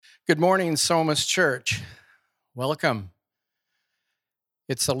Good morning, Somas Church. Welcome.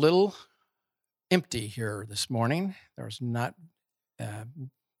 It's a little empty here this morning. There's not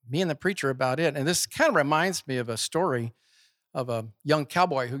me and the preacher about it. And this kind of reminds me of a story of a young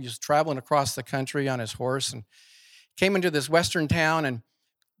cowboy who was traveling across the country on his horse and came into this western town and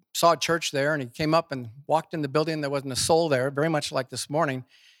saw a church there. And he came up and walked in the building. There wasn't a soul there, very much like this morning.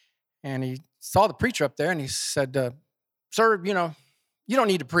 And he saw the preacher up there and he said, "Sir, you don't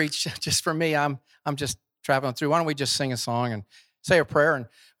need to preach just for me. I'm just traveling through. Why don't we just sing a song and say a prayer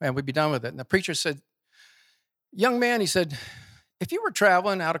and we'd be done with it?" And the preacher said, "Young man," he said, "if you were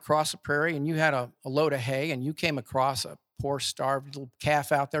traveling out across the prairie and you had a load of hay and you came across a poor, starved little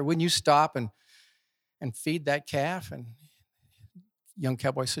calf out there, wouldn't you stop and feed that calf?" And young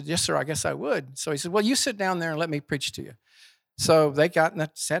cowboy said, "Yes, sir, I guess I would." So he said, "Well, you sit down there and let me preach to you." So they got and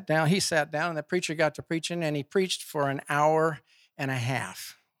sat down. He sat down and the preacher got to preaching and he preached for an hour and a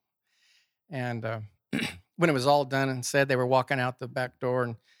half. And when it was all done and said, they were walking out the back door,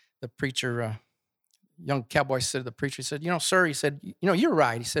 and the preacher, young cowboy, said to the preacher, he said, "Sir," he said, "you're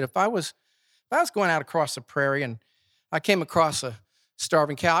right." He said, if I was going out across the prairie and I came across a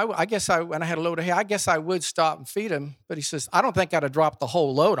starving cow, I guess when I had a load of hay, I guess I would stop and feed him. But he says, I don't think I'd have dropped the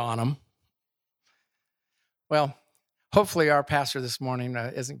whole load on him." Well, hopefully our pastor this morning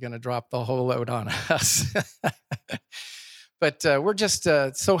isn't going to drop the whole load on us. But we're just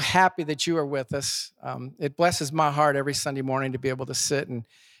so happy that you are with us. It blesses my heart every Sunday morning to be able to sit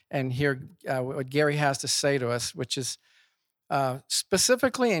and hear what Gary has to say to us, which is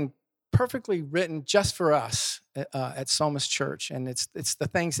specifically and perfectly written just for us at Somas Church. And it's the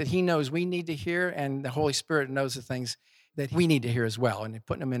things that he knows we need to hear, and the Holy Spirit knows the things that we need to hear as well, and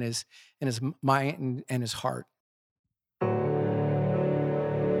putting them in his mind and his heart.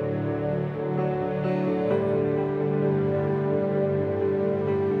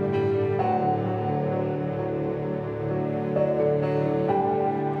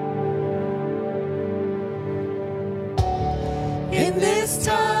 In this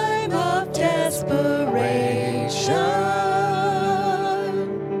time of desperation,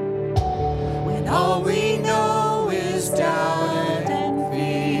 when all we know is doubt and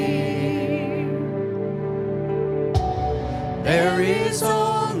fear, there is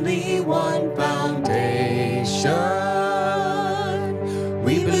only one foundation.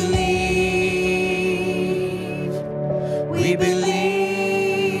 We believe.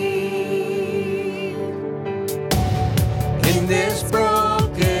 In this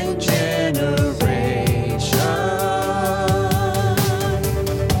broken generation,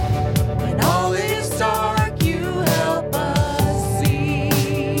 when all is dark, you help us see.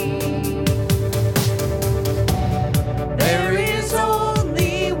 There is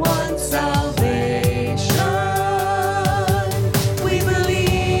only one salvation. We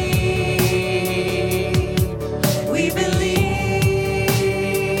believe.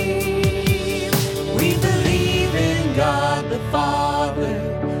 We believe in God the Father.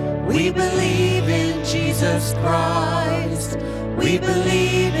 We believe in Jesus Christ. We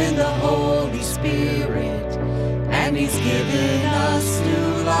believe in the Holy Spirit, and He's given us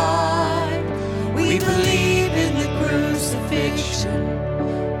new life. We believe in the crucifixion.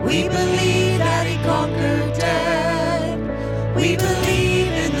 We believe that He conquered death. We believe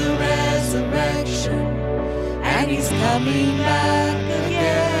in the resurrection, and He's coming back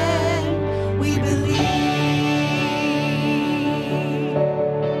again. We believe.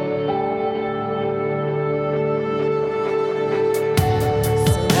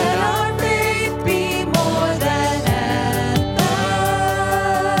 So let our faith be more than anthems,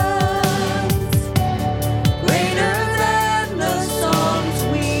 greater than the songs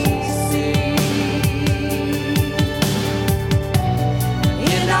we sing.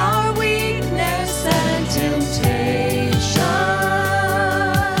 In our weakness and temptation,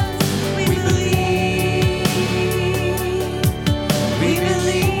 we believe.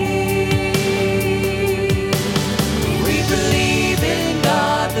 We believe in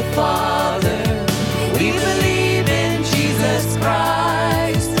God the Father. We believe in Jesus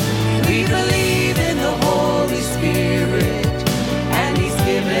Christ. We believe in the Holy Spirit, and He's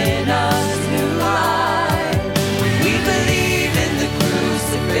given us new life. We believe in the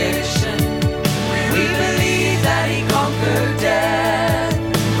crucifixion. We believe that He conquered death.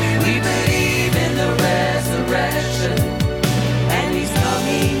 We believe in the resurrection, and He's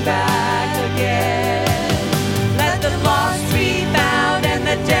coming back again. Let the lost be found and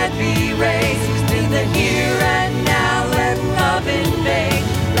the dead be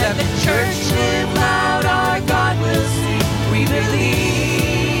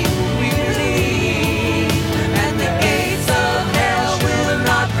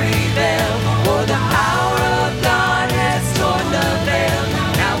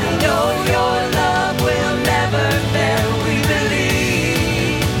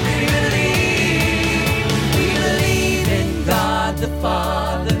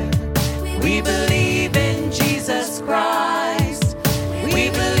Father. We believe in Jesus Christ. We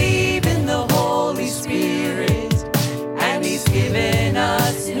believe in the Holy Spirit, and He's given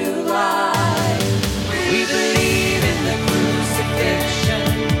us new life. We believe in the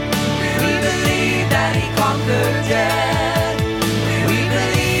crucifixion. We believe that He conquered death. We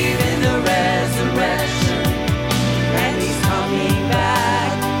believe in the resurrection, and He's coming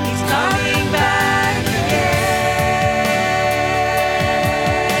back. He's coming back again.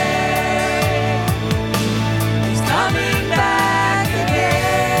 He's coming back again.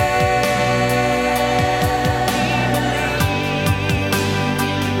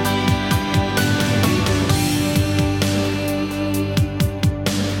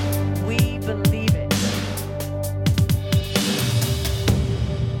 We believe it.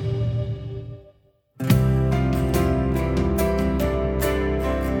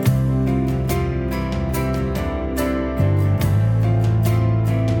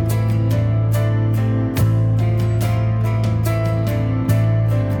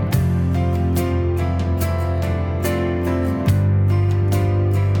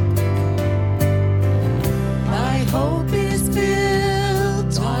 My hope is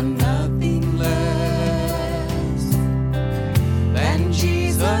built on nothing less than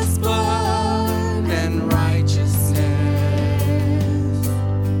Jesus' blood and righteousness.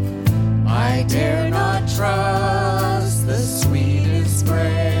 I dare not trust the sweetest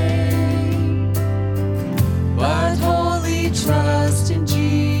frame, but wholly trust in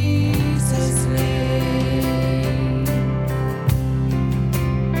Jesus' name.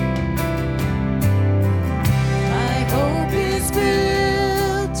 My hope is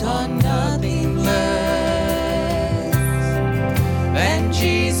built on nothing less than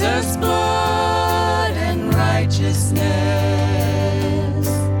Jesus' blood and righteousness.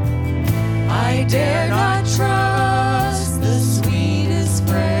 I dare not trust the sweetest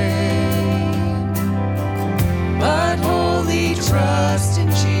frame, but wholly trust in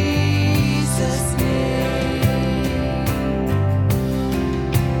Jesus' name.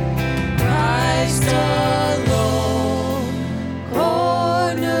 Christ alone,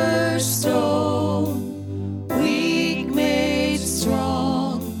 cornerstone, weak made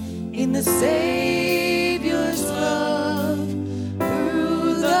strong in the Savior's love.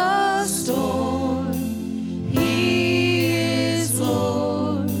 Through the storm, He is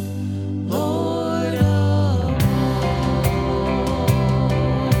Lord, Lord of all.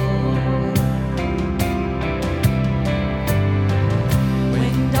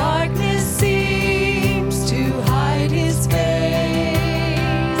 When darkness seems to hide His face,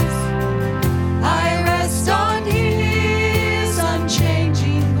 I rest on His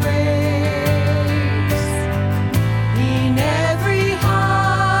unchanging grace. In every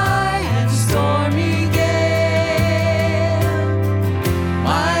high and stormy gale,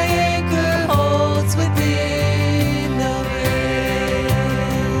 my anchor holds within the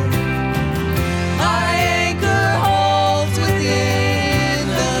veil. My anchor holds within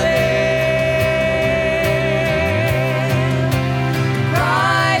the veil.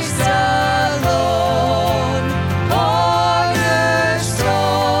 Christ alone,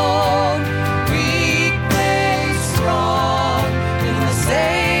 cornerstone, weak made strong in the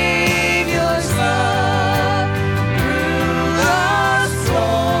Savior's love. Through the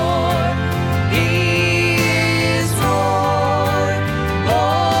storm, He is Lord,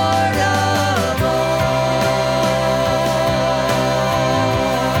 Lord of all.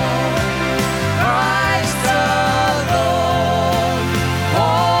 Christ alone,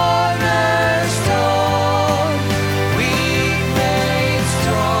 cornerstone, weak made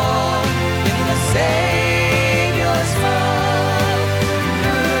strong in the Savior's love.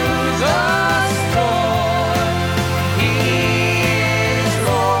 Through the storm, He is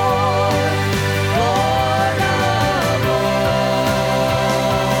Lord, Lord of all.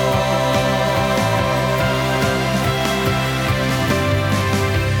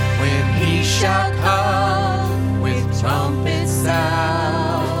 When He shall come with trumpet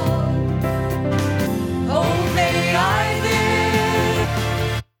sound, oh, may I live.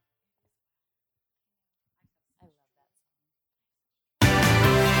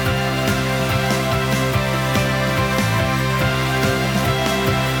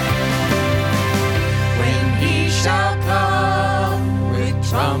 When He shall come with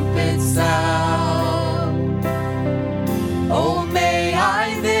trumpet sound, oh, may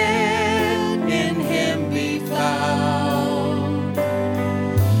I then in Him be found,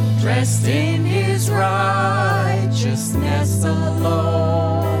 dressed in His righteousness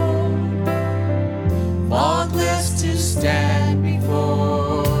alone, faultless to stand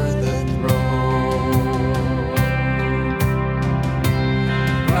before the throne.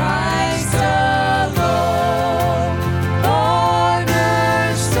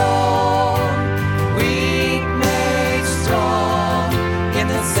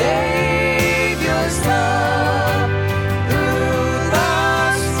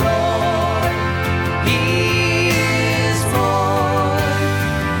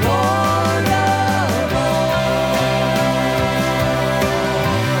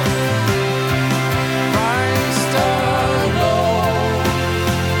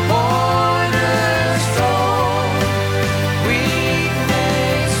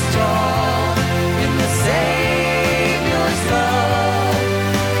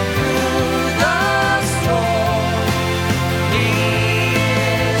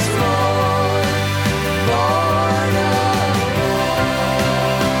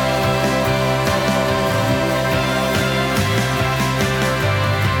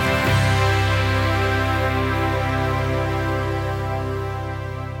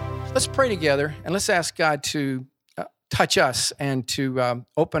 Let's pray together and let's ask God to touch us and to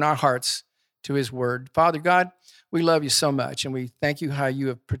open our hearts to his word. Father God, we love you so much, and we thank you how you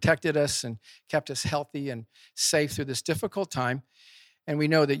have protected us and kept us healthy and safe through this difficult time. And we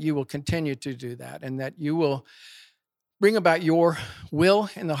know that you will continue to do that, and that you will bring about your will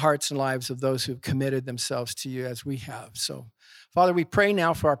in the hearts and lives of those who've committed themselves to you as we have. So, Father, we pray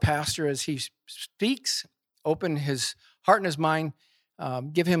now for our pastor as he speaks. Open his heart and his mind.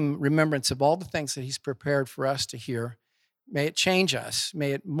 Give him remembrance of all the things that he's prepared for us to hear. May it change us.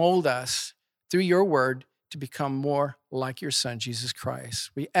 May it mold us through your word to become more like your son, Jesus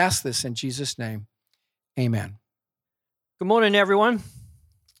Christ. We ask this in Jesus' name. Amen. Good morning, everyone. I'd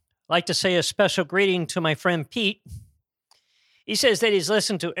like to say a special greeting to my friend Pete. He says that he's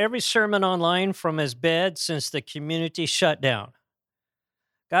listened to every sermon online from his bed since the community shut down.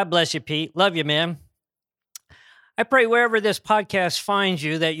 God bless you, Pete. Love you, man. I pray wherever this podcast finds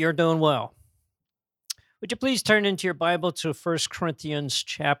you that you're doing well. Would you please turn into your Bible to 1 Corinthians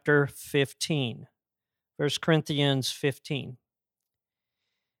chapter 15. 1 Corinthians 15. If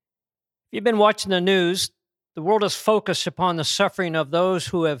you've been watching the news, the world is focused upon the suffering of those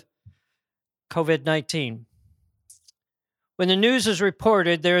who have COVID-19. When the news is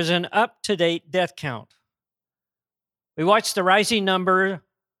reported, there is an up-to-date death count. We watch the rising number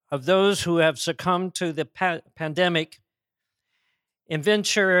of those who have succumbed to the pandemic. In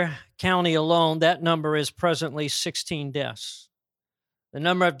Ventura County alone, that number is presently 16 deaths. The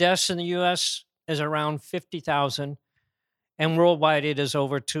number of deaths in the U.S. is around 50,000, and worldwide it is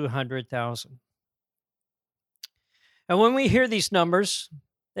over 200,000. And when we hear these numbers,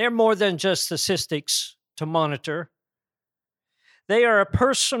 they're more than just statistics to monitor. They are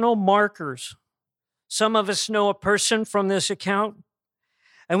personal markers. Some of us know a person from this account,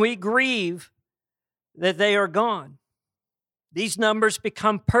 and we grieve that they are gone. These numbers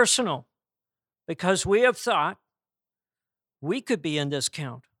become personal because we have thought we could be in this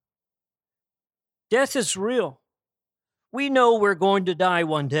count. Death is real. We know we're going to die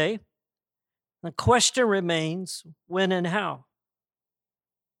one day. The question remains, when and how?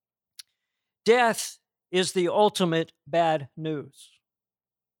 Death is the ultimate bad news.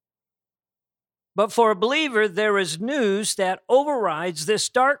 But for a believer, there is news that overrides this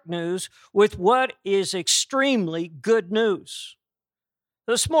dark news with what is extremely good news.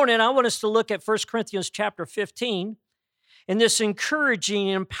 This morning, I want us to look at 1 Corinthians chapter 15. In this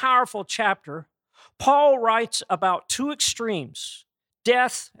encouraging and powerful chapter, Paul writes about two extremes,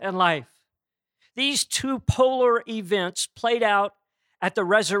 death and life. These two polar events played out at the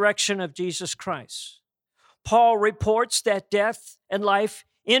resurrection of Jesus Christ. Paul reports that death and life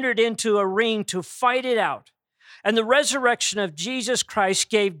entered into a ring to fight it out, and the resurrection of Jesus Christ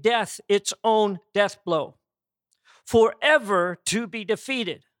gave death its own death blow, forever to be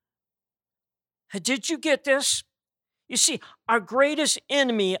defeated. Did you get this? You see, our greatest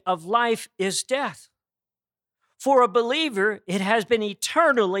enemy of life is death. For a believer, it has been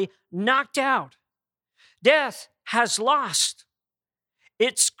eternally knocked out. Death has lost.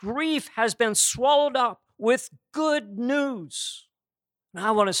 Its grief has been swallowed up with good news. And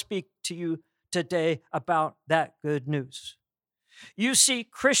I want to speak to you today about that good news. You see,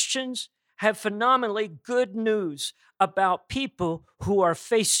 Christians have phenomenally good news about people who are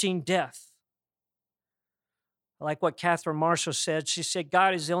facing death. I like what Catherine Marshall said. She said,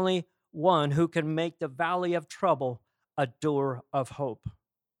 God is the only one who can make the valley of trouble a door of hope.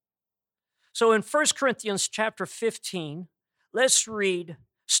 So in 1 Corinthians chapter 15, let's read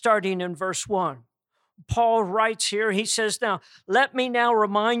starting in verse 1. Paul writes here, he says, now, let me now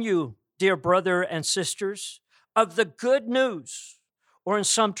remind you, dear brother and sisters, of the good news, or in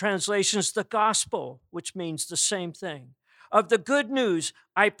some translations, the gospel, which means the same thing, of the good news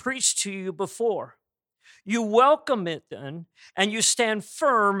I preached to you before. You welcome it then, and you stand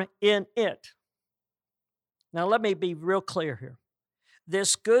firm in it. Now, let me be real clear here.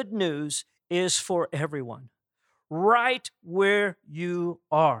 This good news is for everyone, right where you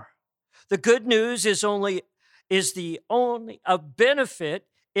are. The good news is the only a benefit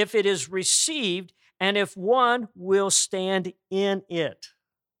if it is received and if one will stand in it.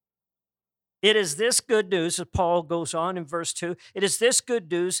 It is this good news, as Paul goes on in verse 2, it is this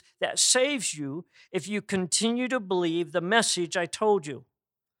good news that saves you if you continue to believe the message I told you.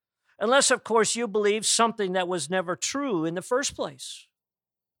 Unless, of course, you believe something that was never true in the first place.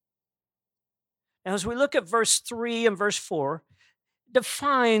 Now, as we look at verse 3 and verse 4, it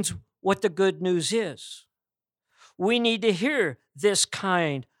defines what the good news is. We need to hear this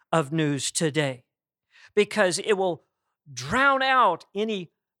kind of news today because it will drown out any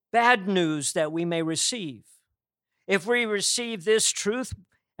bad news that we may receive. If we receive this truth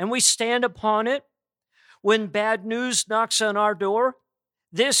and we stand upon it. When bad news knocks on our door,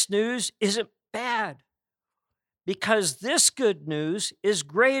 this news isn't bad, because this good news is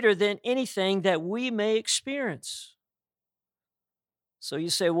greater than anything that we may experience. So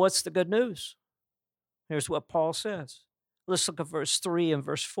you say, what's the good news? Here's what Paul says. Let's look at verse 3 and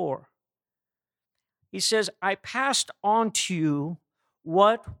verse 4. He says, I passed on to you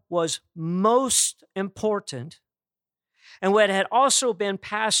what was most important and what had also been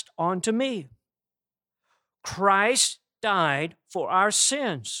passed on to me. Christ died for our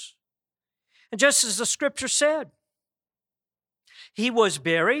sins. And just as the scripture said, he was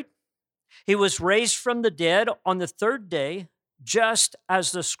buried, he was raised from the dead on the third day, just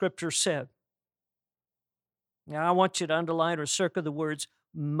as the scripture said. Now, I want you to underline or circle the words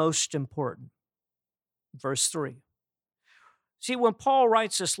most important. Verse 3. See, when Paul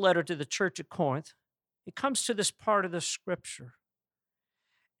writes this letter to the church at Corinth, he comes to this part of the scripture.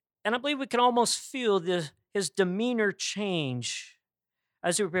 And I believe we can almost feel his demeanor change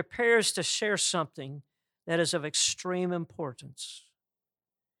as he prepares to share something that is of extreme importance.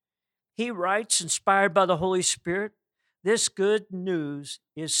 He writes, inspired by the Holy Spirit, this good news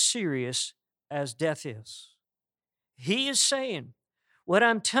is serious as death is. He is saying, what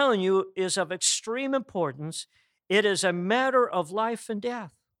I'm telling you is of extreme importance. It is a matter of life and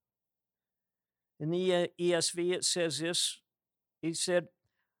death. In the ESV, it says this. He said,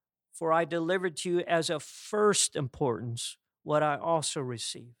 for I delivered to you as of first importance what I also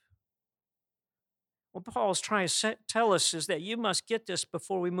received. What Paul is trying to tell us is that you must get this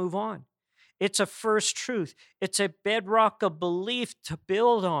before we move on. It's a first truth. It's a bedrock of belief to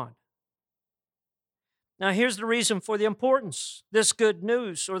build on. Now, here's the reason for the importance. This good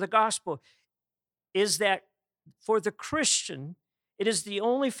news, or the gospel, is that for the Christian, it is the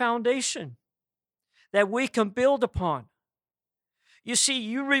only foundation that we can build upon. You see,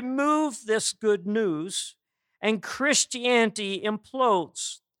 you remove this good news, and Christianity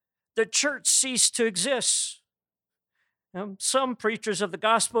implodes. The church ceased to exist. Now, some preachers of the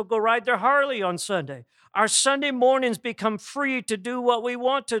gospel go ride their Harley on Sunday. Our Sunday mornings become free to do what we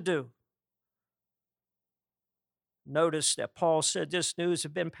want to do. Notice that Paul said this news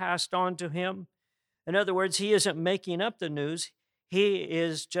had been passed on to him. In other words, he isn't making up the news. He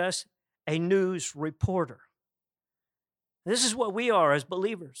is just a news reporter. This is what we are as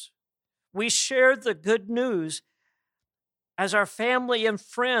believers. We share the good news as our family and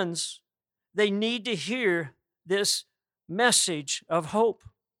friends. They need to hear this message of hope.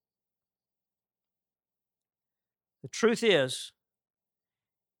 The truth is,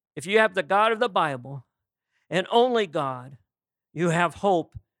 if you have the God of the Bible, and only God, you have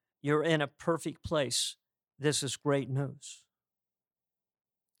hope. You're in a perfect place. This is great news.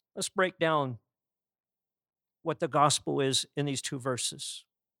 Let's break down what the gospel is in these two verses.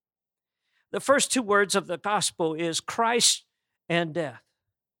 The first two words of the gospel is Christ and death.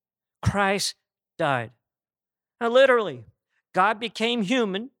 Christ died. Now, literally, God became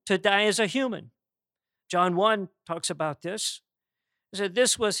human to die as a human. John 1 talks about this. He said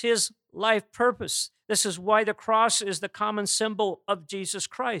this was his life purpose. This is why the cross is the common symbol of Jesus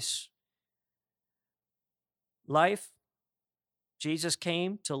Christ. Life, Jesus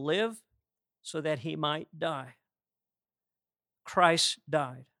came to live so that he might die. Christ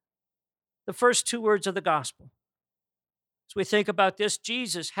died. The first two words of the gospel. As we think about this,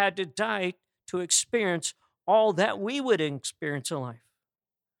 Jesus had to die to experience all that we would experience in life.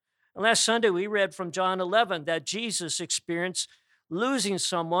 And last Sunday, we read from John 11 that Jesus experienced losing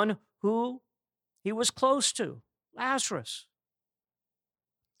someone who he was close to, Lazarus.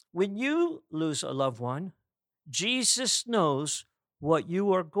 When you lose a loved one, Jesus knows what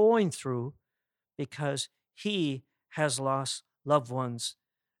you are going through because he has lost loved ones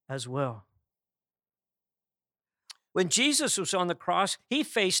as well. When Jesus was on the cross, he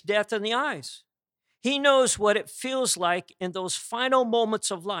faced death in the eyes. He knows what it feels like in those final moments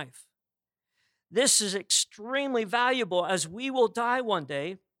of life. This is extremely valuable as we will die one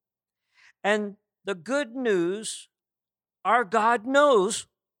day. And the good news, our God knows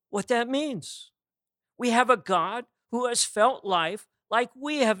what that means. We have a God who has felt life like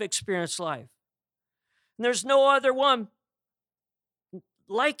we have experienced life. And there's no other one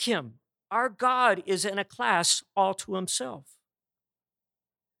like him. Our God is in a class all to himself.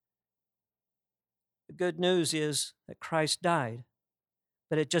 The good news is that Christ died,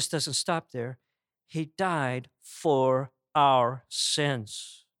 but it just doesn't stop there. He died for our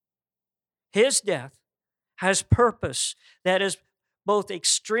sins. His death has purpose that is both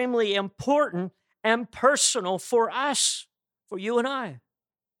extremely important and personal for us, for you and I.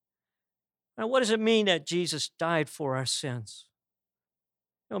 Now, what does it mean that Jesus died for our sins?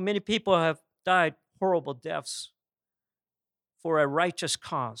 Many people have died horrible deaths for a righteous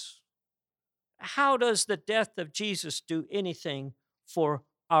cause. How does the death of Jesus do anything for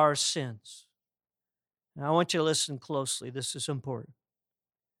our sins? Now, I want you to listen closely. This is important.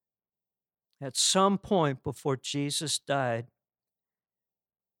 At some point before Jesus died,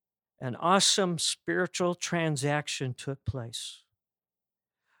 an awesome spiritual transaction took place.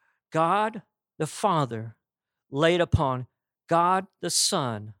 God the Father laid upon God the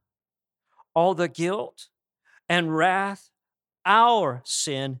Son all the guilt and wrath our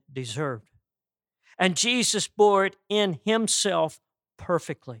sin deserved. And Jesus bore it in himself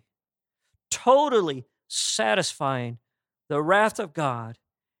perfectly, totally satisfying the wrath of God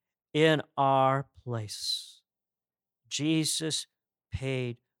in our place. Jesus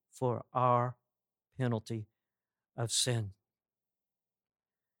paid for our penalty of sin.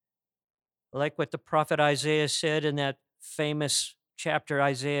 Like what the prophet Isaiah said in that famous chapter,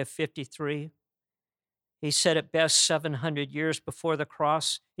 Isaiah 53. He said it best 700 years before the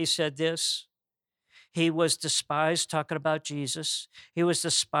cross. He said this: He was despised, talking about Jesus. He was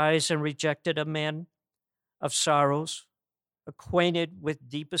despised and rejected, a man of sorrows, acquainted with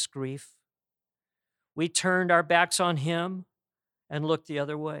deepest grief. We turned our backs on him and looked the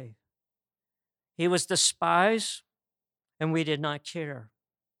other way. He was despised, and we did not care.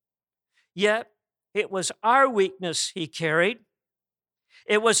 Yet it was our weakness he carried.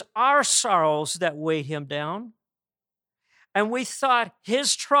 It was our sorrows that weighed him down. And we thought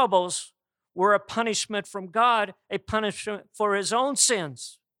his troubles were a punishment from God, a punishment for his own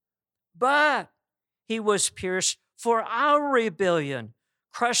sins. But he was pierced for our rebellion,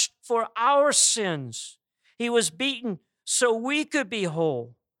 crushed for our sins. He was beaten so we could be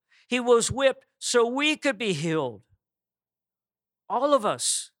whole. He was whipped so we could be healed. All of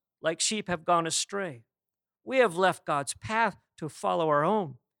us, like sheep, have gone astray. We have left God's path to follow our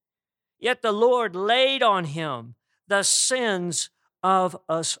own. Yet the Lord laid on him the sins of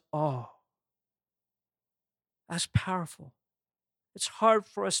us all. That's powerful. It's hard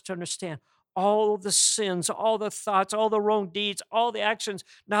for us to understand all the sins, all the thoughts, all the wrong deeds, all the actions,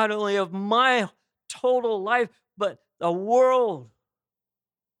 not only of my total life, but the world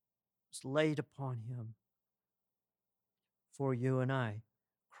was laid upon him. For you and I,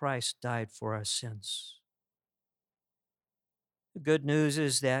 Christ died for our sins. The good news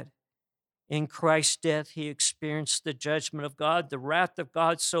is that in Christ's death, he experienced the judgment of God, the wrath of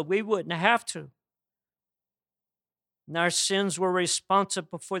God, so we wouldn't have to. And our sins were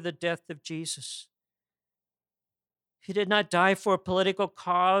responsible for the death of Jesus. He did not die for a political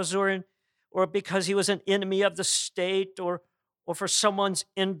cause or because he was an enemy of the state or for someone's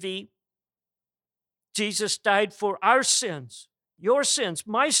envy. Jesus died for our sins, your sins,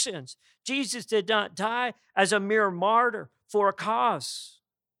 my sins. Jesus did not die as a mere martyr for a cause.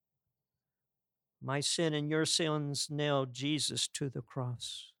 My sin and your sins nailed Jesus to the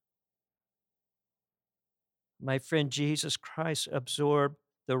cross. My friend, Jesus Christ absorbed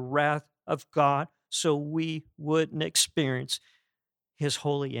the wrath of God so we wouldn't experience his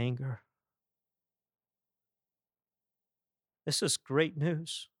holy anger. This is great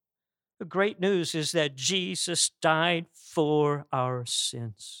news. The great news is that Jesus died for our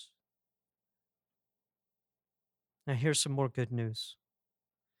sins. Now, here's some more good news.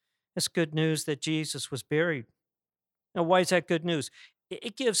 It's good news that Jesus was buried. Now, why is that good news?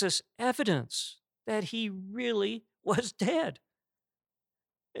 It gives us evidence that he really was dead.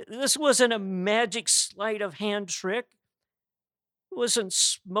 This wasn't a magic sleight of hand trick. It wasn't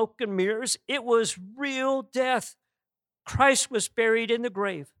smoke and mirrors. It was real death. Christ was buried in the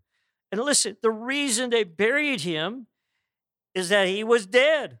grave. And listen, the reason they buried him is that he was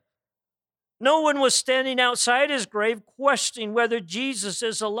dead. No one was standing outside his grave questioning whether Jesus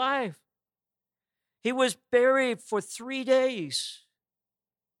is alive. He was buried for 3 days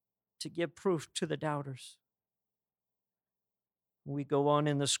to give proof to the doubters. We go on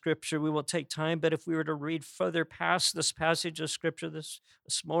in the scripture, we will take time, but if we were to read further past this passage of scripture this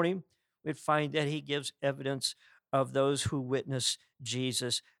morning, we'd find that he gives evidence of those who witnessed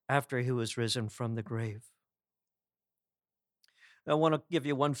Jesus after he was risen from the grave. I want to give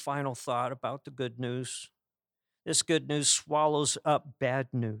you one final thought about the good news. This good news swallows up bad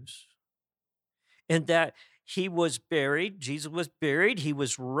news. In that he was buried, Jesus was buried, he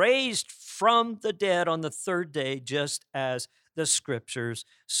was raised from the dead on the third day, just as the scriptures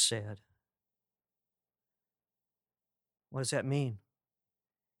said. What does that mean?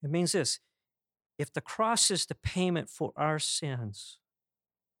 It means this: if the cross is the payment for our sins,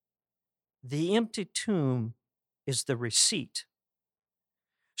 the empty tomb is the receipt,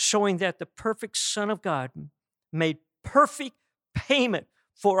 showing that the perfect Son of God made perfect payment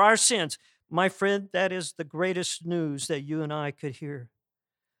for our sins. My friend, that is the greatest news that you and I could hear.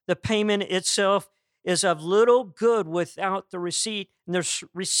 The payment itself is of little good without the receipt, and the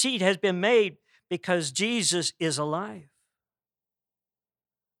receipt has been made because Jesus is alive.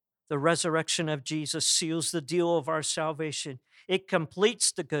 The resurrection of Jesus seals the deal of our salvation. It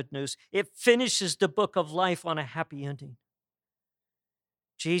completes the good news. It finishes the book of life on a happy ending.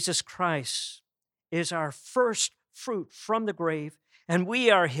 Jesus Christ is our first fruit from the grave, and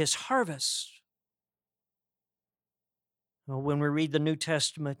we are his harvest. Well, when we read the New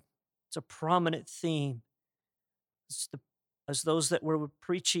Testament, it's a prominent theme. As those that were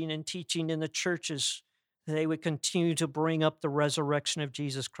preaching and teaching in the churches, they would continue to bring up the resurrection of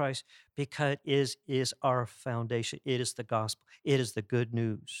Jesus Christ because it is our foundation. It is the gospel. It is the good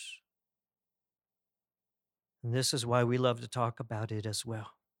news. And this is why we love to talk about it as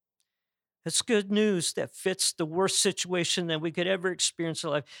well. It's good news that fits the worst situation that we could ever experience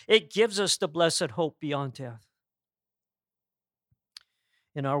in life. It gives us the blessed hope beyond death.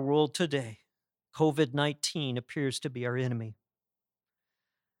 In our world today, COVID-19 appears to be our enemy.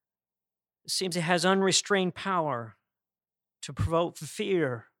 It seems it has unrestrained power to provoke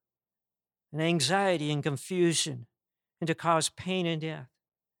fear and anxiety and confusion and to cause pain and death.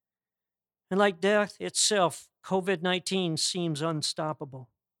 And like death itself, COVID-19 seems unstoppable.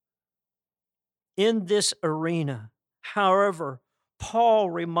 In this arena, however, Paul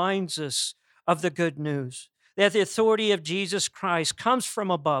reminds us of the good news that the authority of Jesus Christ comes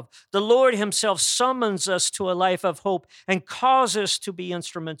from above. The Lord himself summons us to a life of hope and calls us to be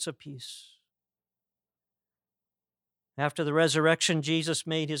instruments of peace. After the resurrection, Jesus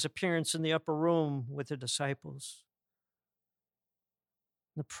made his appearance in the upper room with the disciples.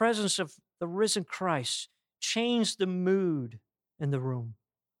 The presence of the risen Christ changed the mood in the room.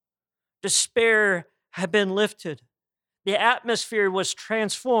 Despair had been lifted. The atmosphere was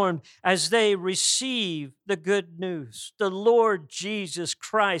transformed as they received the good news. The Lord Jesus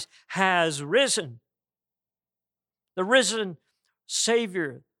Christ has risen. The risen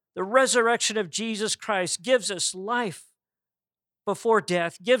Savior, the resurrection of Jesus Christ gives us life before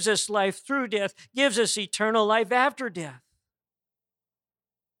death, gives us life through death, gives us eternal life after death.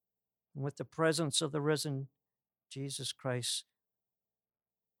 And with the presence of the risen Jesus Christ,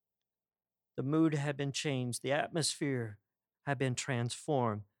 the mood had been changed. The atmosphere had been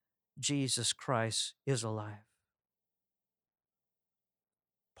transformed. Jesus Christ is alive.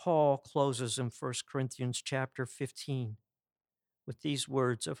 Paul closes in 1 Corinthians chapter 15 with these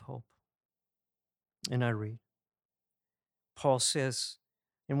words of hope. And I read. Paul says,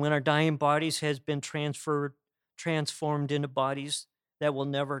 and when our dying bodies has been transformed into bodies that will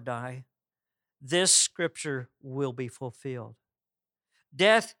never die, this scripture will be fulfilled.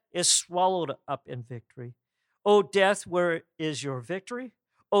 Death is swallowed up in victory. O death, where is your victory?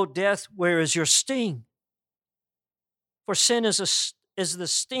 O death, where is your sting? For sin is the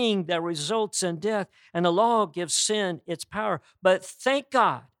sting that results in death, and the law gives sin its power. But thank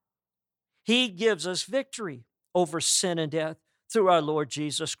God, he gives us victory over sin and death through our Lord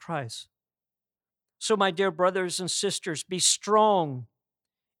Jesus Christ. So, my dear brothers and sisters, be strong,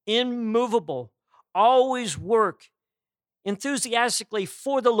 immovable, always work enthusiastically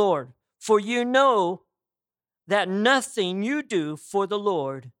for the Lord, for you know that nothing you do for the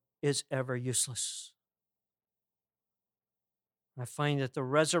Lord is ever useless. I find that the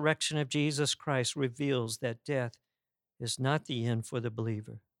resurrection of Jesus Christ reveals that death is not the end for the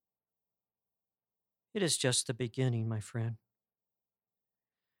believer. It is just the beginning, my friend.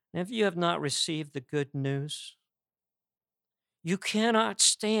 And if you have not received the good news, you cannot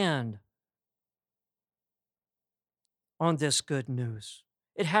stand on this good news.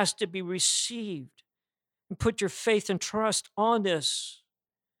 It has to be received. And put your faith and trust on this.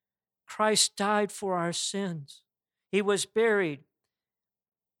 Christ died for our sins. He was buried,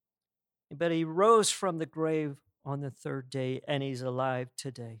 but he rose from the grave on the third day, and he's alive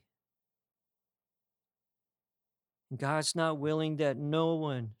today. God's not willing that no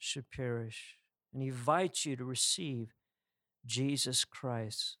one should perish, and he invites you to receive Jesus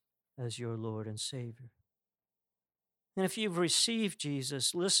Christ as your Lord and Savior. And if you've received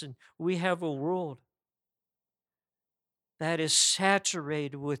Jesus, listen, we have a world that is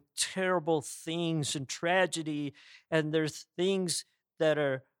saturated with terrible things and tragedy, and there's things that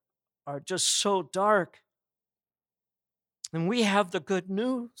are just so dark. And we have the good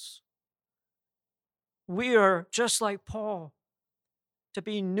news. We are just like Paul, to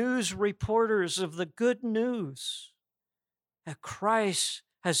be news reporters of the good news that Christ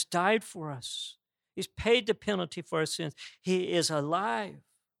has died for us. He's paid the penalty for our sins. He is alive.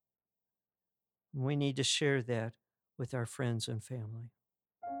 We need to share that with our friends and family.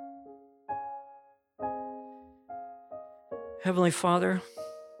 Heavenly Father,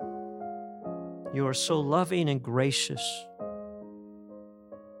 you are so loving and gracious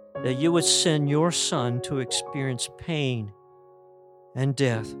that you would send your Son to experience pain and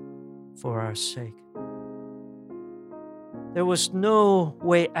death for our sake. There was no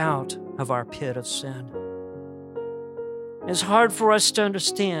way out of our pit of sin. It's hard for us to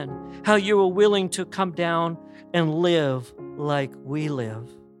understand how you were willing to come down and live like we live,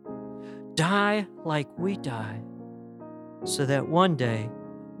 die like we die, so that one day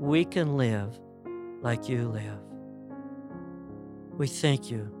we can live like you live. We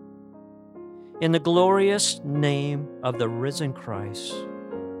thank you. In the glorious name of the risen Christ,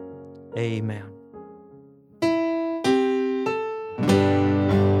 amen.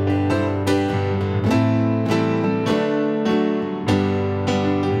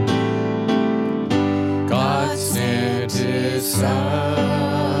 God sent his Son.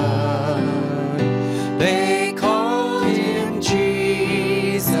 They called him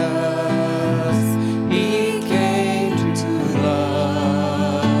Jesus. He came to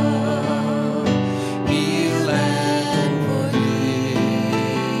love, heal and forgive.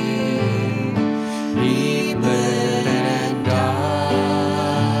 He bled and died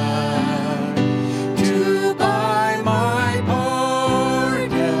to buy my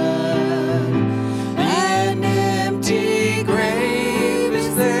pardon. An empty grave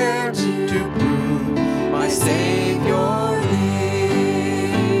is there to